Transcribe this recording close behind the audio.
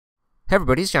Hey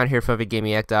everybody, it's John here from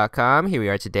VidGamiac.com. Here we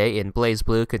are today in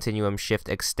BlazBlue Continuum Shift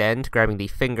Extend, grabbing the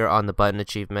finger on the button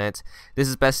achievement. This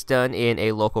is best done in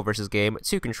a local versus game,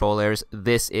 2 controllers.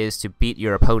 This is to beat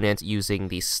your opponent using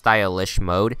the stylish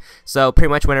mode. So pretty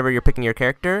much whenever you're picking your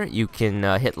character, you can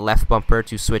hit left bumper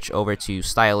to switch over to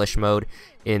stylish mode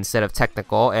instead of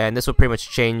technical, and this will pretty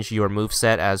much change your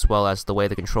moveset as well as the way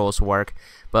the controls work.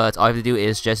 But all you have to do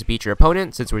is just beat your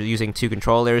opponent. Since we're using 2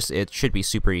 controllers, it should be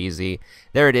super easy.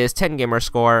 There it is, 10 gamer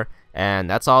score, and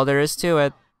that's all there is to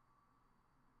it.